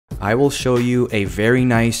I will show you a very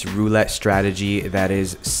nice roulette strategy that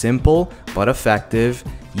is simple but effective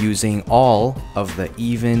using all of the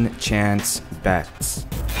even chance bets.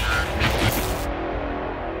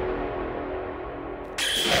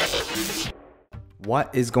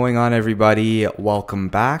 What is going on, everybody? Welcome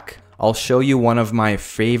back. I'll show you one of my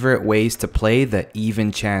favorite ways to play the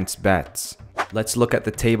even chance bets. Let's look at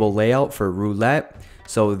the table layout for roulette.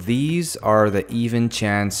 So these are the even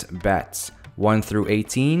chance bets. 1 through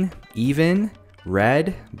 18, even,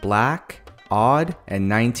 red, black, odd, and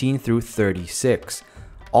 19 through 36.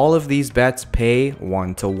 All of these bets pay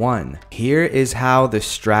 1 to 1. Here is how the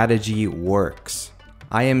strategy works.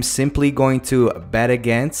 I am simply going to bet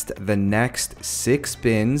against the next 6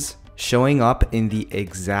 spins showing up in the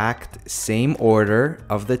exact same order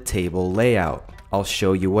of the table layout. I'll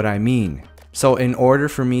show you what I mean. So in order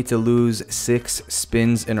for me to lose 6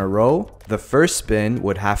 spins in a row, the first spin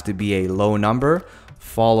would have to be a low number,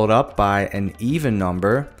 followed up by an even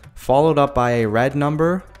number, followed up by a red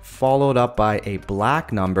number, followed up by a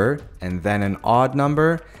black number, and then an odd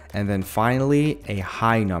number, and then finally a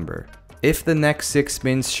high number. If the next 6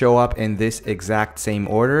 spins show up in this exact same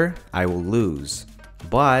order, I will lose.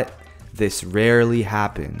 But this rarely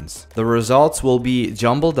happens. The results will be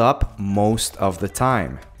jumbled up most of the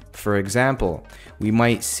time. For example, we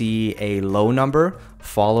might see a low number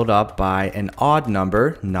followed up by an odd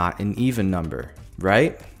number, not an even number,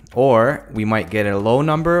 right? Or we might get a low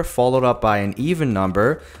number followed up by an even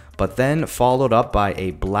number, but then followed up by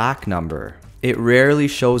a black number. It rarely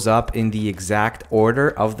shows up in the exact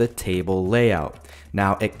order of the table layout.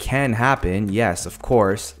 Now, it can happen, yes, of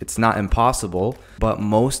course, it's not impossible, but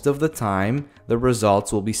most of the time, the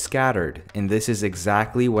results will be scattered, and this is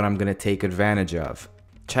exactly what I'm going to take advantage of.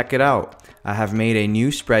 Check it out. I have made a new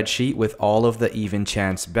spreadsheet with all of the even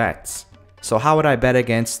chance bets. So how would I bet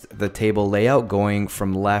against the table layout going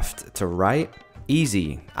from left to right?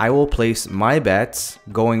 Easy. I will place my bets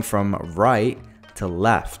going from right to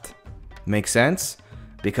left. Make sense?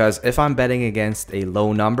 Because if I'm betting against a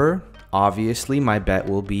low number, obviously my bet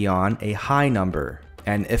will be on a high number.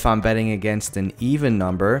 And if I'm betting against an even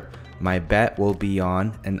number, my bet will be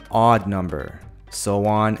on an odd number. So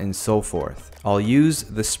on and so forth. I'll use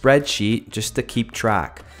the spreadsheet just to keep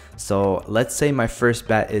track. So let's say my first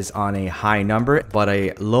bet is on a high number, but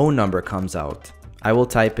a low number comes out. I will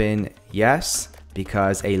type in yes,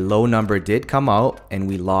 because a low number did come out and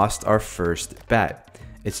we lost our first bet.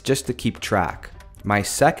 It's just to keep track. My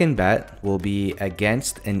second bet will be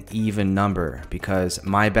against an even number because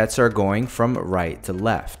my bets are going from right to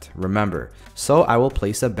left, remember. So I will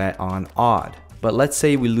place a bet on odd. But let's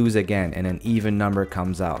say we lose again and an even number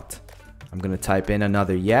comes out. I'm going to type in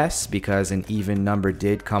another yes because an even number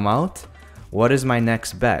did come out. What is my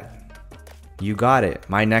next bet? You got it.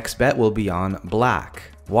 My next bet will be on black.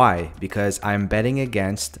 Why? Because I'm betting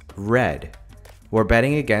against red. We're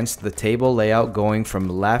betting against the table layout going from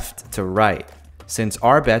left to right, since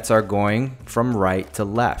our bets are going from right to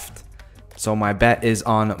left. So my bet is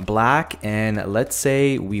on black, and let's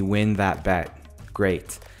say we win that bet.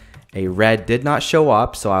 Great. A red did not show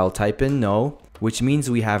up, so I'll type in no, which means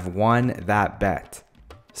we have won that bet.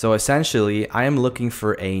 So essentially, I am looking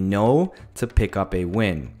for a no to pick up a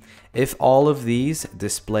win. If all of these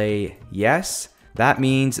display yes, that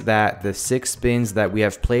means that the 6 spins that we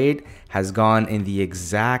have played has gone in the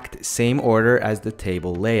exact same order as the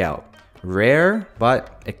table layout. Rare,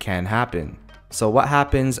 but it can happen. So what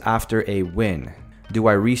happens after a win? Do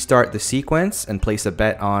I restart the sequence and place a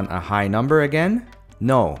bet on a high number again?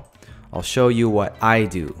 No. I'll show you what I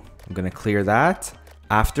do. I'm going to clear that.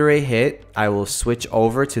 After a hit, I will switch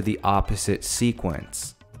over to the opposite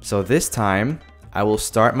sequence. So this time, I will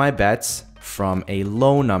start my bets from a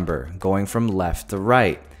low number, going from left to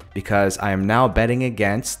right, because I am now betting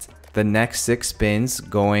against the next 6 spins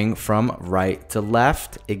going from right to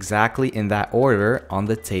left, exactly in that order on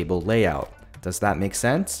the table layout. Does that make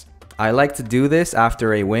sense? I like to do this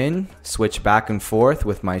after a win, switch back and forth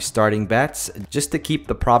with my starting bets just to keep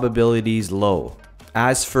the probabilities low.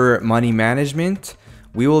 As for money management,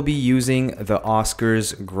 we will be using the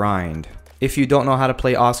Oscars grind. If you don't know how to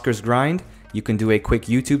play Oscars grind, you can do a quick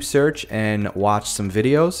YouTube search and watch some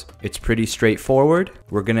videos. It's pretty straightforward.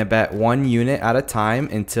 We're gonna bet 1 unit at a time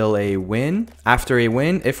until a win. After a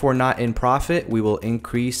win, if we're not in profit, we will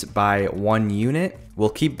increase by 1 unit. We'll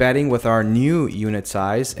keep betting with our new unit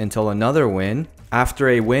size until another win. After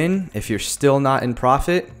a win, if you're still not in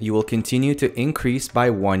profit, you will continue to increase by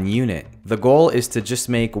 1 unit. The goal is to just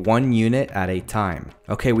make 1 unit at a time.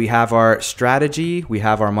 Okay, we have our strategy, we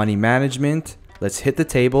have our money management. Let's hit the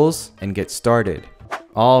tables and get started.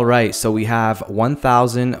 All right, so we have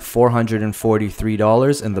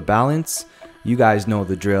 $1,443 in the balance. You guys know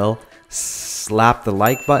the drill. Slap the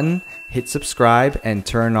like button, hit subscribe, and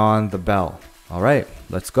turn on the bell. All right,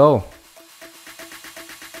 let's go.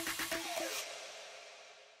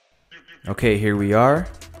 Okay, here we are.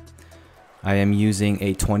 I am using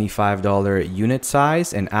a $25 unit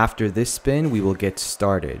size, and after this spin, we will get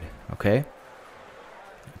started, okay?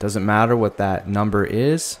 It doesn't matter what that number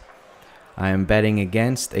is. I am betting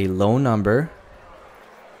against a low number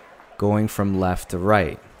going from left to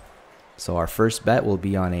right. So our first bet will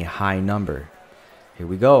be on a high number. Here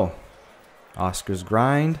we go. Oscar's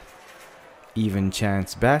grind, even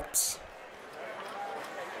chance bets.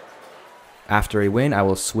 After a win, I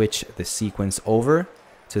will switch the sequence over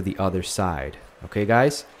to the other side. Okay,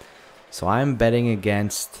 guys? So I'm betting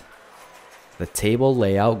against the table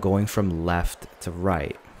layout going from left to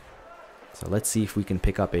right. So let's see if we can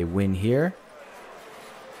pick up a win here.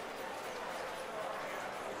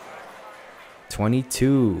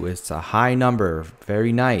 22. It's a high number.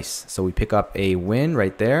 Very nice. So we pick up a win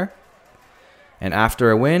right there. And after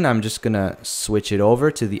a win, I'm just going to switch it over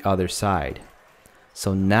to the other side.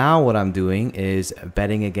 So now what I'm doing is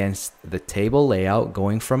betting against the table layout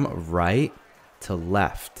going from right to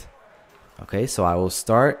left. Okay, so I will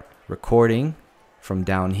start recording from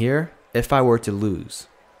down here if I were to lose.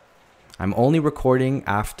 I'm only recording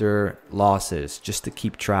after losses just to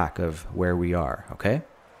keep track of where we are, okay?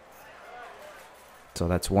 So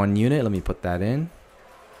that's 1 unit. Let me put that in.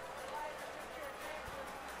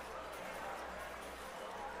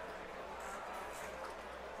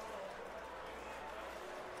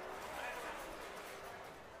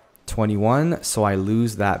 $21, so I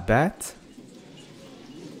lose that bet.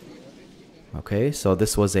 Okay, so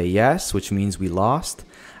this was a yes, which means we lost.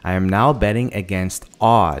 I am now betting against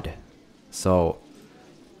odd. So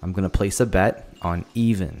I'm going to place a bet on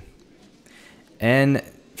even. And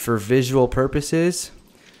for visual purposes,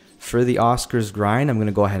 for the Oscars grind, I'm going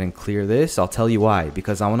to go ahead and clear this. I'll tell you why.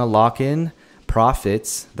 Because I want to lock in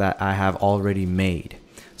profits that I have already made.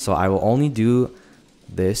 So I will only do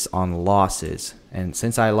this on losses. And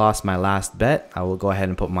since I lost my last bet, I will go ahead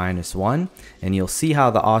and put -1. And you'll see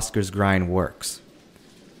how the Oscars grind works.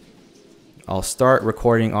 I'll start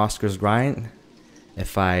recording Oscars grind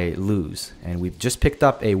if I lose. And we've just picked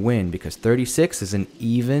up a win because 36 is an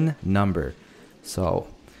even number. So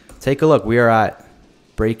take a look. We are at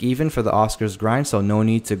break even for the Oscars grind. So no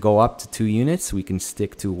need to go up to 2 units. We can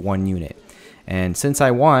stick to 1 unit. And since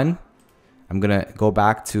I won, I'm going to go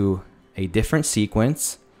back to a different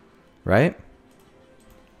sequence, right?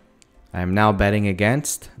 I am now betting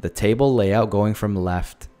against the table layout going from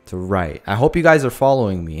left to right. I hope you guys are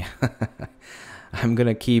following me. I'm going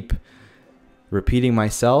to keep repeating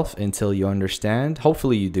myself until you understand.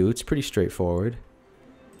 Hopefully you do. It's pretty straightforward.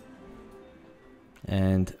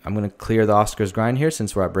 And I'm going to clear the Oscars grind here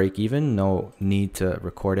since we're at break even. No need to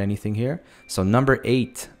record anything here. So number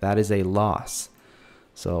 8, that is a loss.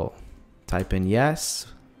 So type in yes.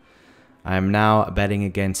 I'm now betting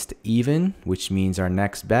against even, which means our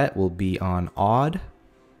next bet will be on odd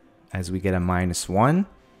as we get a -1.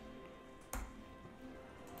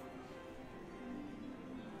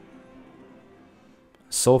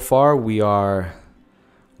 So far, we are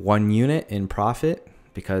 1 unit in profit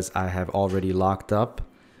because I have already locked up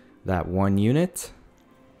that 1 unit.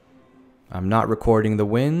 I'm not recording the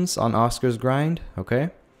wins on Oscar's grind,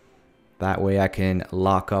 okay? That way I can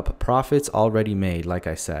lock up profits already made, like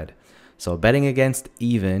I said. So betting against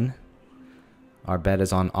even, our bet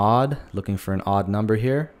is on odd, looking for an odd number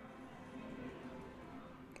here.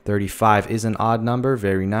 35 is an odd number,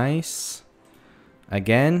 very nice.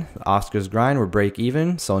 Again, the Oscars grind, we're break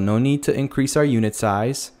even, so no need to increase our unit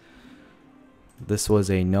size. This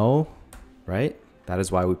was a no, right? That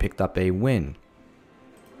is why we picked up a win.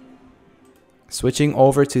 Switching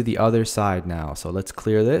over to the other side now, so let's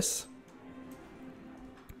clear this.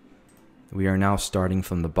 We are now starting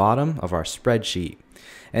from the bottom of our spreadsheet.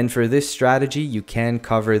 And for this strategy, you can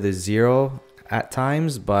cover the 0 at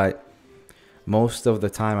times, but most of the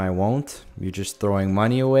time I won't. You're just throwing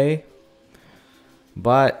money away.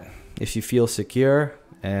 But if you feel secure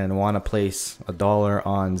and want to place $1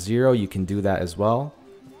 on 0, you can do that as well.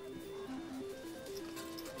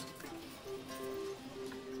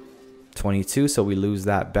 $22, so we lose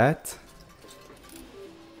that bet.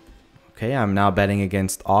 Okay, I'm now betting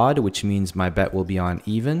against odd, which means my bet will be on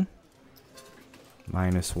even.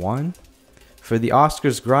 -1. For the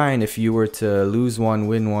Oscars grind, if you were to lose one,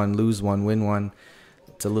 win one, lose one, win one,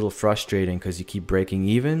 it's a little frustrating because you keep breaking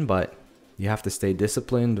even, but you have to stay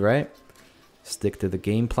disciplined, right? Stick to the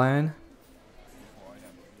game plan.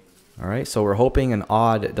 All right, so we're hoping an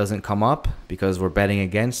odd doesn't come up because we're betting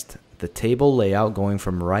against the table layout going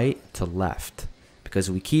from right to left, because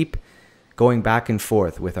we keep going back and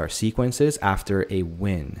forth with our sequences after a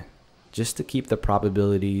win, just to keep the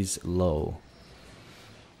probabilities low.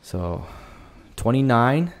 So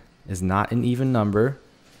 29 is not an even number,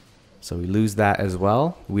 so we lose that as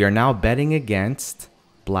well. We are now betting against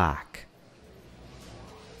black.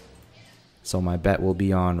 So my bet will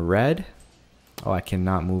be on red. Oh, I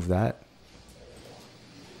cannot move that.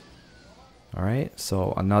 All right,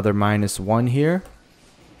 so another -1 here.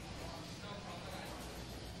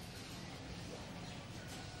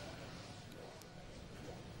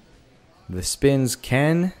 The spins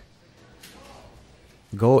can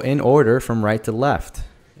go in order from right to left.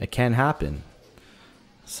 It can happen.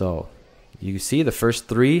 So you see the first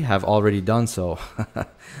 3 have already done so.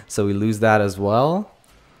 So we lose that as well.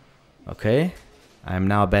 Okay, I'm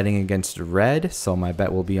now betting against red, so my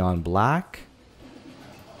bet will be on black.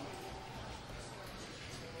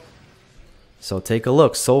 So take a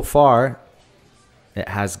look. So far, it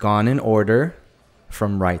has gone in order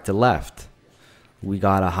from right to left. We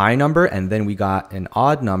got a high number, and then we got an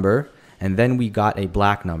odd number, and then we got a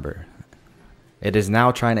black number. It is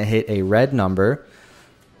now trying to hit a red number,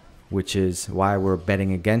 which is why we're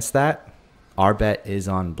betting against that. Our bet is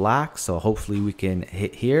on black, so hopefully we can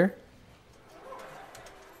hit here.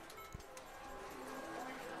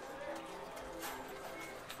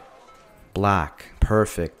 Black.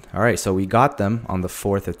 Perfect. All right, so we got them on the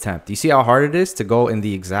 4th attempt. Do you see how hard it is to go in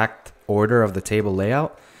the exact order of the table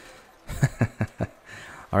layout?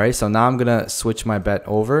 All right, so now I'm going to switch my bet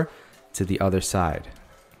over to the other side.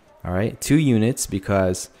 All right, 2 units,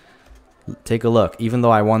 because take a look. Even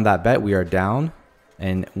though I won that bet, we are down.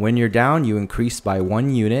 And when you're down, you increase by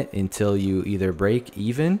 1 unit until you either break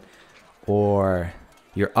even or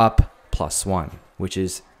you're up +1, which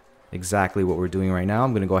is exactly what we're doing right now.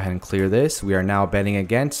 I'm going to go ahead and clear this. We are now betting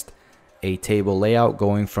against a table layout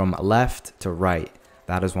going from left to right.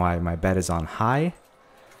 That is why my bet is on high.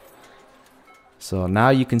 So now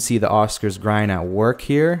you can see the Oscars grind at work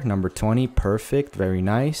here. Number 20, perfect, very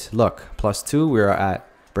nice. Look, +2, we're at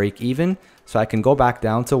break even. So I can go back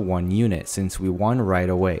down to 1 unit since we won right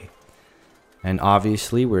away. And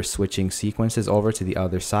obviously we're switching sequences over to the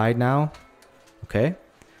other side now. Okay,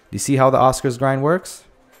 do you see how the Oscars grind works?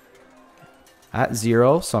 At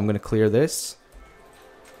 0, so I'm going to clear this.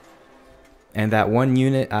 And that 1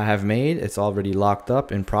 unit I have made, it's already locked up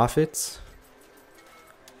in profits.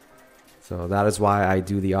 So that is why I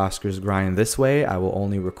do the Oscars grind this way. I will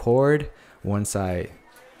only record once I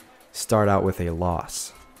start out with a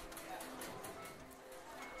loss.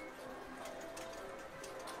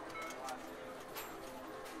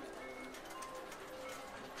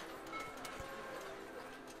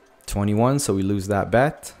 $21, so we lose that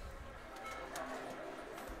bet.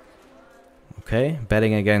 Okay,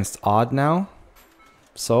 betting against odd now.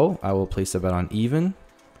 So I will place a bet on even.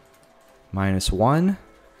 -1.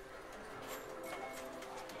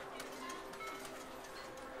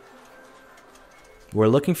 We're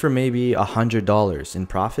looking for maybe $100 in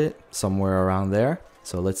profit, somewhere around there.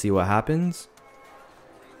 So let's see what happens.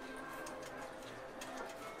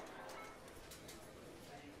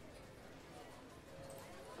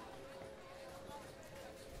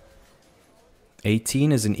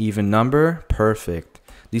 $18 is an even number. Perfect.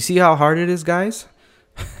 Do you see how hard it is, guys?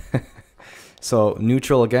 So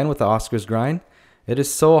neutral again with the Oscars grind. It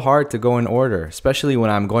is so hard to go in order, especially when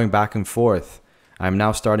I'm going back and forth. I'm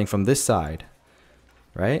now starting from this side,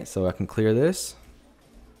 right? So I can clear this.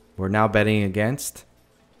 We're now betting against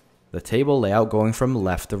the table layout going from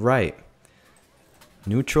left to right.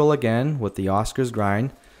 Neutral again with the Oscars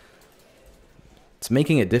grind. It's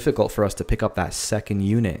making it difficult for us to pick up that second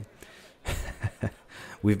unit.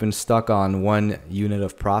 We've been stuck on 1 unit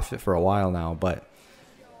of profit for a while now, but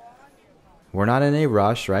we're not in a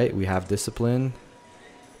rush, right? We have discipline,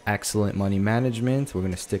 excellent money management. We're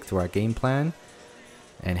going to stick to our game plan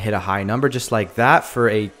and hit a high number just like that for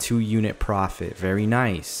a 2 unit profit. Very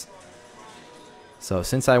nice. So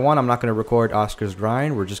since I won, I'm not going to record Oscars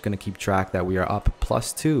grind. We're just going to keep track that we are up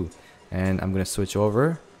 +2. And I'm going to switch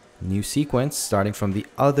over. New sequence starting from the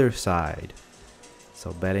other side.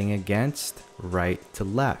 So betting against right to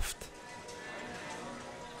left.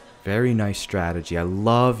 Very nice strategy. I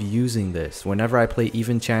love using this. Whenever I play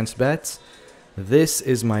even chance bets, this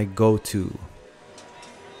is my go-to.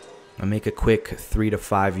 I make a quick 3 to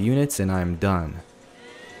 5 units and I'm done.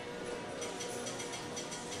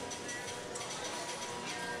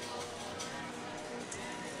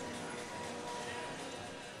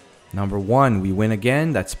 Number 1, we win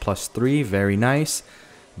again. That's +3. Very nice.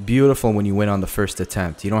 Beautiful when you win on the first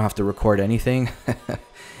attempt. You don't have to record anything.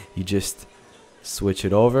 You just switch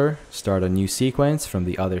it over, start a new sequence from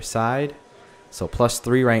the other side. So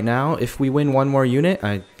 +3 right now. If we win one more unit,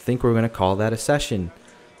 I think we're going to call that a session.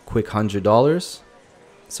 Quick $100.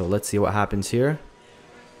 So let's see what happens here.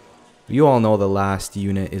 You all know the last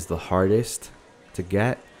unit is the hardest to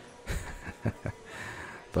get.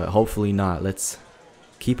 But hopefully not. Let's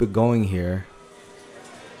keep it going here.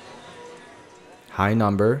 High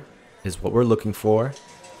number is what we're looking for.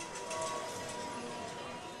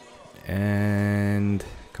 And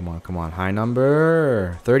come on. High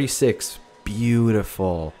number 36.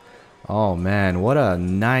 Beautiful. Oh man, what a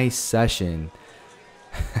nice session.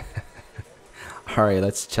 All right,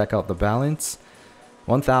 let's check out the balance.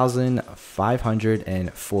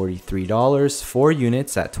 $1,543. 4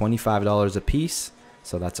 units at $25 a piece.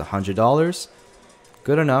 So that's $100.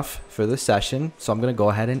 Good enough for the session. So I'm going to go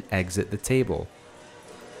ahead and exit the table.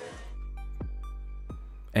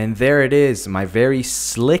 And there it is, my very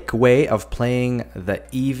slick way of playing the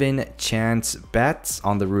even chance bets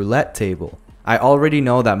on the roulette table. I already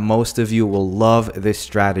know that most of you will love this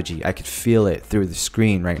strategy. I could feel it through the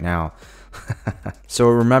screen right now. So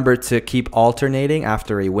remember to keep alternating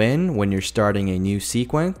after a win when you're starting a new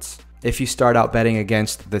sequence. If you start out betting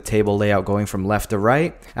against the table layout going from left to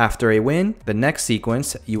right, after a win, the next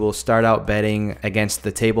sequence, you will start out betting against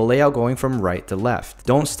the table layout going from right to left.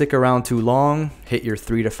 Don't stick around too long, hit your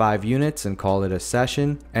 3 to 5 units and call it a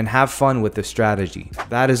session, and have fun with the strategy.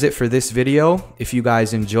 That is it for this video. If you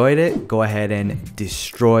guys enjoyed it, go ahead and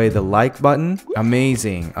destroy the like button.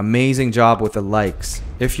 Amazing job with the likes.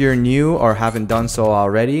 If you're new or haven't done so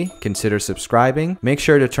already, consider subscribing. Make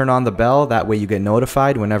sure to turn on the bell, that way you get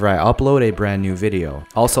notified whenever I upload a brand new video.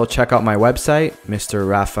 Also check out my website,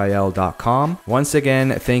 mrrafael.com. Once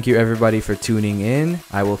again, thank you everybody for tuning in.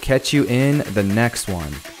 I will catch you in the next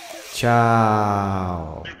one.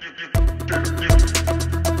 Ciao.